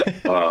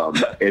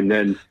 And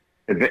then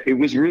it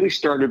was really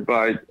started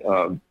by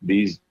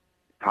these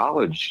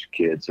college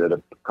kids at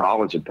a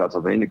college in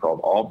Pennsylvania called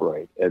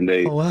Albright. And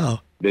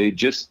they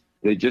just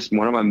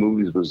one of my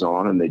movies was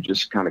on, and they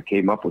just kind of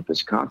came up with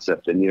this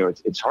concept. And,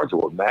 it's hard to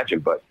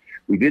imagine, but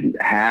we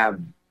didn't have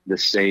the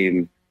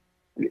same,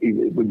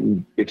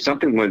 if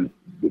something went,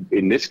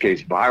 in this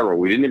case, viral,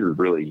 we didn't even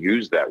really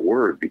use that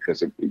word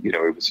because, it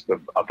was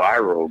a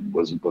viral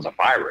was a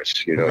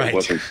virus, Right.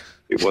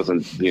 it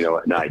wasn't,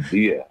 an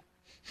idea,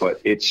 but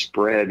it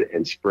spread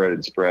and spread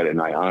and spread.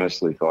 And I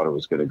honestly thought it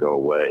was going to go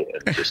away,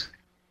 and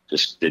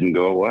just didn't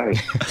go away.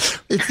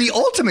 It's the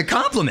ultimate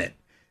compliment.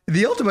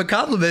 The ultimate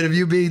compliment of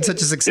you being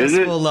such a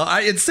successful.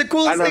 It's the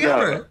coolest thing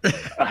ever.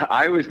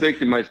 I always think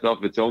to myself,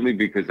 it's only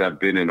because I've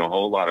been in a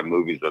whole lot of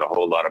movies that a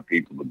whole lot of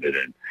people have been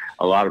in.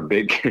 A lot of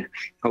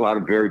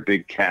very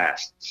big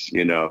casts.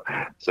 So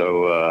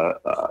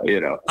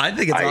I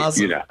think it's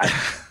awesome.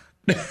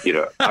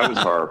 I was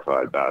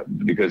horrified about it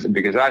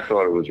because I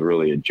thought it was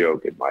really a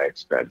joke at my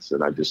expense,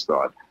 and I just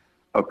thought,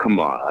 oh, come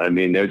on. I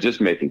mean, they're just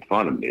making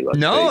fun of me.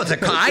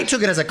 I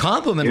took it as a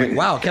compliment. Like,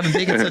 wow, Kevin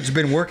Bacon's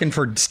been working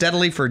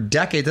steadily for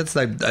decades.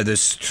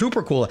 That's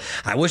super cool.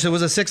 I wish there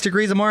was a 6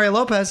 Degrees of Mario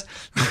Lopez.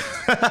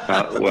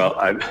 Well,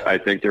 I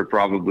think there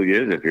probably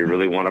is if you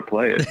really want to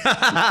play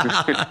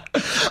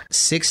it.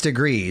 6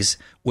 Degrees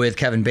with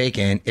Kevin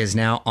Bacon is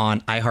now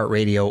on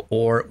iHeartRadio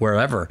or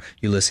wherever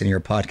you listen to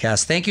your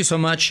podcast. Thank you so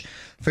much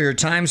for your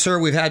time, sir.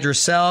 We've had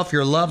yourself,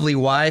 your lovely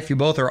wife. You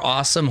both are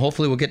awesome.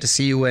 Hopefully we'll get to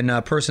see you in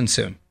person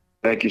soon.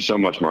 Thank you so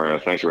much, Mario.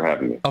 Thanks for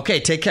having me. Okay,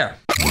 take care.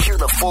 Hear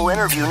the full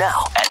interview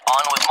now at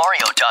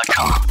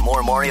onwithmario.com.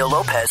 More Mario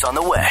Lopez on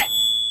the way.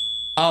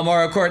 I'm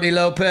Mario Courtney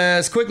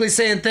Lopez. Quickly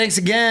saying thanks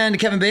again to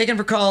Kevin Bacon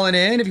for calling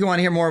in. If you want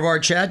to hear more of our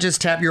chat,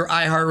 just tap your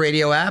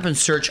iHeartRadio app and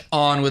search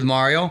On With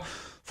Mario.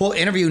 Full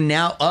interview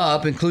now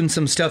up, including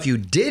some stuff you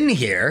didn't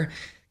hear.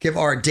 Give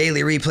our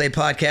daily replay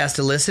podcast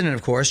a listen. And,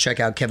 of course, check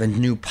out Kevin's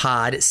new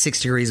pod,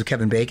 6 Degrees of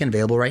Kevin Bacon,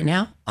 available right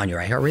now on your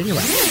iHeartRadio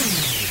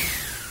app.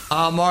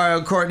 I'm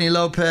Mario Courtney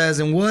Lopez,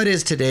 and what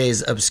is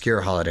today's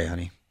obscure holiday,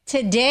 honey?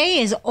 Today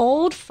is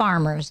Old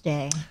Farmer's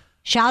Day.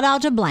 Shout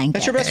out to Blanket.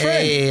 That's your best friend.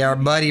 Hey, our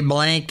buddy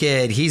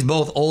Blanket. He's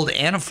both old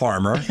and a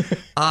farmer.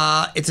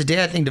 It's a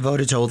day, I think,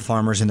 devoted to old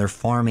farmers and their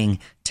farming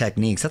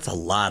techniques. That's a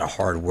lot of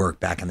hard work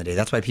back in the day.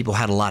 That's why people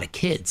had a lot of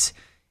kids,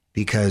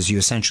 because you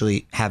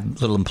essentially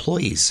have little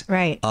employees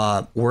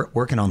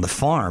working on the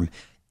farm.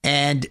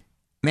 And,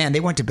 man,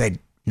 they went to bed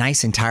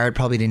nice and tired,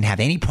 probably didn't have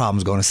any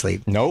problems going to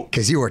sleep. Nope.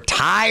 Because you were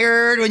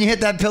tired when you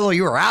hit that pillow.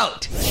 You were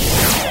out.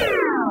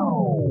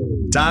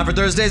 Time for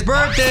Thursday's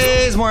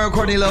birthdays. Mario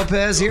Courtney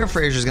Lopez here.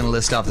 Fraser's going to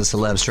list off the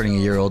celebs turning a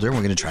year older, and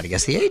we're going to try to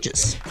guess the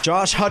ages.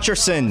 Josh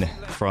Hutcherson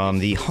from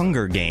the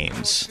Hunger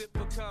Games.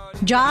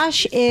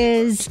 Josh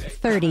is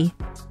 30.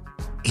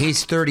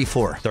 He's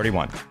 34.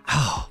 31.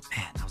 Oh,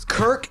 man. That was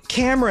Kirk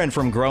Cameron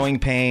from Growing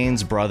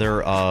Pains,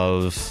 brother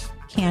of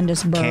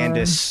Candace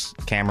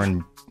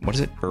Cameron. What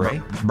is it?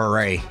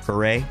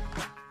 Beret.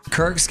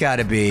 Kirk's got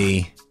to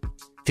be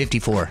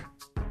 54.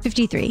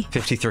 53.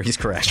 53 is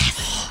correct.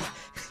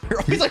 You're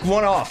always like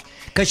one off.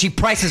 Because she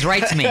prices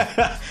right to me.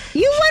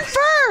 You went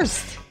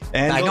first.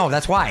 And I know,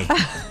 that's why.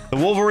 The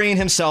Wolverine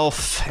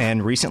himself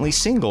and recently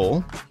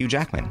single, Hugh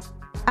Jackman.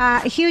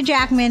 Hugh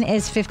Jackman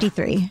is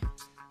 53.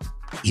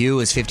 Hugh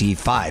is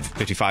 55.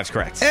 55 is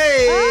correct.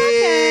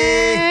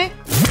 Hey! Okay.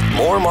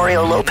 More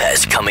Mario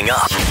Lopez coming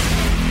up.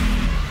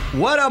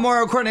 What up,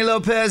 Mario Courtney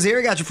Lopez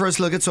here. Got your first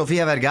look at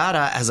Sofia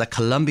Vergara as a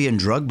Colombian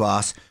drug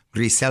boss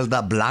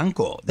Griselda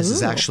Blanco. This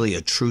is actually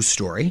a true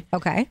story.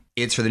 Okay.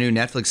 It's for the new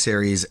Netflix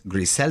series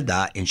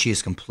Griselda, and she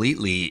is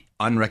completely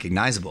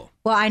unrecognizable.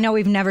 Well, I know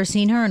we've never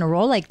seen her in a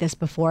role like this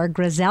before.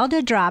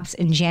 Griselda drops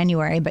in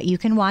January, but you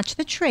can watch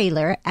the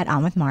trailer at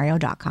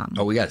onwithmario.com.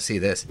 Oh, we got to see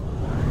this.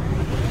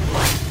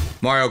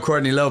 Mario,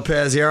 Courtney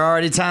Lopez here.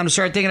 Already time to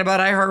start thinking about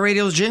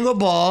iHeartRadio's Jingle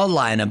Ball.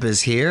 Lineup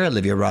is here.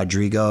 Olivia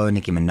Rodrigo,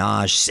 Nicki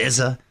Minaj,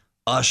 SZA,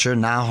 Usher,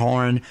 Niall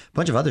Horan, a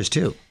bunch of others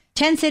too.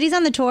 10 cities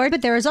on the tour,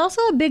 but there is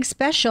also a big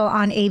special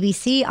on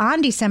ABC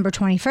on December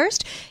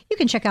 21st. You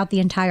can check out the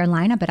entire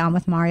lineup at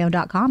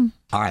onwithmario.com.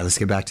 All right, let's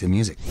get back to the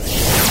music.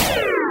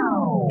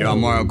 Yo,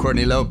 Mario,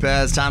 Courtney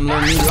Lopez. Time to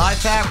learn a new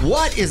life hack.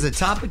 What is the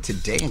topic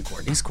today in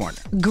Courtney's Corner?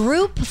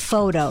 Group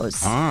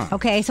photos.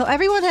 Okay, so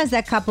everyone has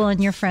that couple in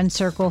your friend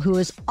circle who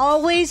is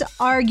always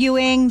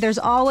arguing. There's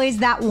always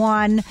that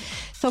one.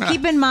 So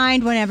keep in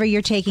mind whenever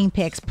you're taking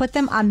pics, put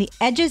them on the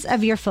edges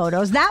of your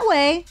photos. That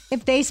way,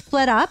 if they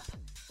split up,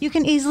 you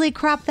can easily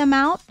crop them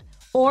out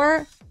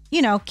or,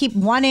 you know, keep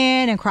one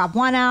in and crop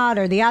one out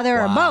or the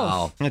other or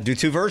both. Yeah, do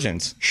two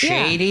versions.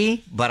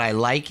 Shady, but I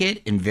like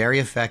it and very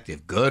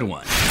effective. Good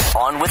one.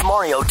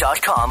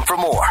 OnWithMario.com for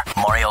more.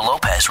 Mario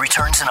Lopez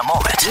returns in a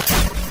moment.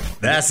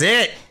 That's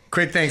it.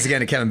 Quick thanks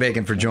again to Kevin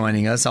Bacon for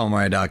joining us on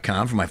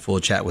Mario.com for my full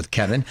chat with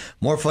Kevin.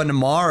 More fun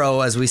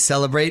tomorrow as we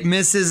celebrate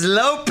Mrs.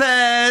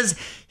 Lopez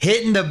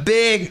hitting the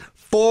big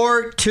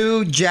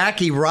 4-2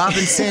 Jackie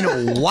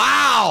Robinson.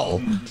 Wow.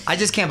 I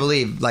just can't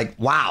believe,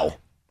 wow.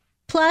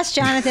 Plus,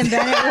 Jonathan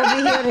Bennett will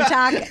be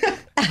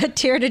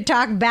here to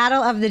talk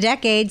Battle of the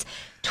Decades,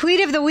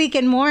 Tweet of the Week,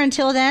 and more.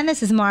 Until then,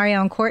 this is Mario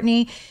and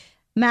Courtney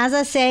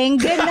Mazza saying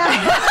good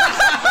night.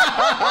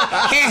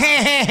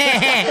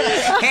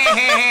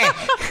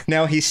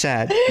 Now he's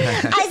sad.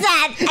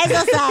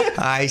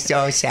 I'm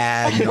so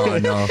sad. No.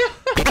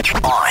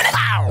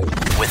 On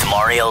with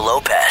Mario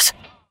Lopez.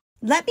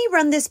 Let me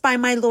run this by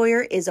my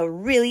lawyer is a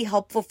really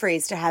helpful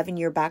phrase to have in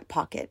your back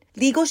pocket.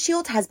 Legal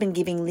Shield has been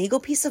giving legal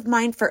peace of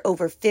mind for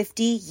over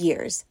 50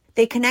 years.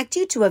 They connect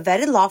you to a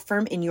vetted law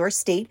firm in your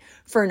state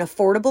for an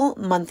affordable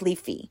monthly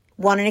fee.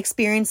 Want an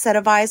experienced set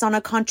of eyes on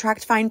a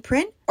contract fine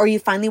print? Or you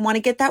finally want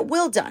to get that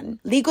will done?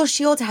 Legal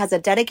Shield has a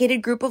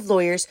dedicated group of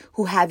lawyers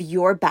who have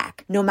your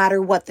back, no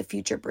matter what the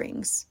future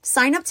brings.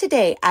 Sign up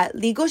today at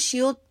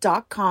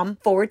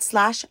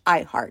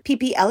LegalShield.com/iHeart.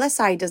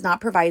 PPLSI does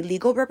not provide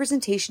legal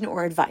representation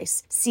or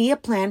advice. See a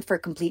plan for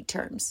complete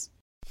terms.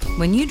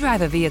 When you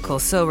drive a vehicle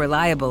so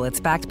reliable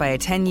it's backed by a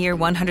 10-year,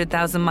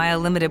 100,000-mile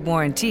limited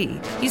warranty,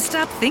 you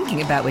stop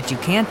thinking about what you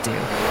can't do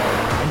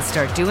and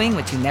start doing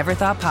what you never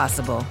thought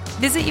possible.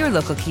 Visit your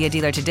local Kia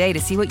dealer today to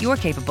see what you're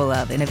capable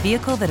of in a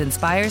vehicle that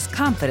inspires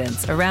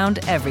confidence around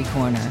every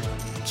corner.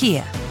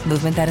 Kia,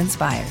 movement that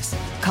inspires.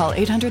 Call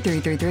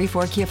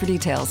 800-333-4KIA for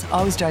details.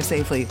 Always drive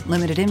safely.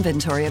 Limited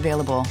inventory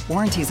available.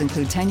 Warranties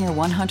include 10-year,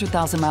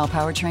 100,000-mile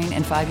powertrain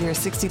and 5-year,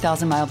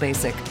 60,000-mile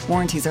basic.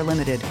 Warranties are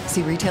limited.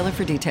 See retailer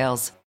for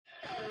details.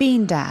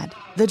 Bean Dad,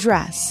 The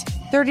Dress,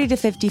 30 to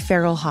 50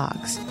 Feral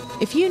Hogs.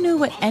 If you knew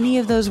what any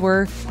of those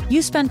were,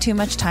 you spend too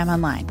much time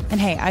online.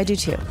 And hey, I do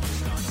too.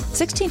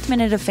 16th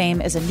Minute of Fame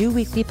is a new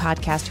weekly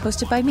podcast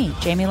hosted by me,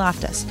 Jamie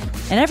Loftus.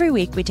 And every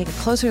week we take a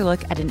closer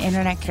look at an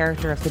internet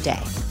character of the day.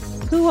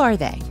 Who are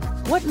they?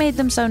 What made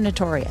them so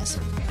notorious?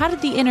 How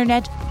did the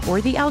internet or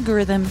the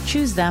algorithm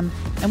choose them?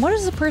 And what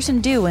does a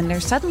person do when they're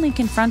suddenly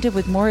confronted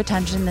with more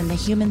attention than the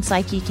human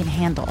psyche can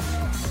handle?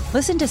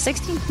 Listen to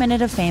 16th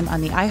Minute of Fame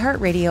on the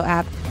iHeartRadio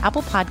app,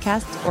 Apple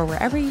Podcasts, or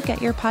wherever you get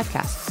your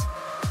podcasts.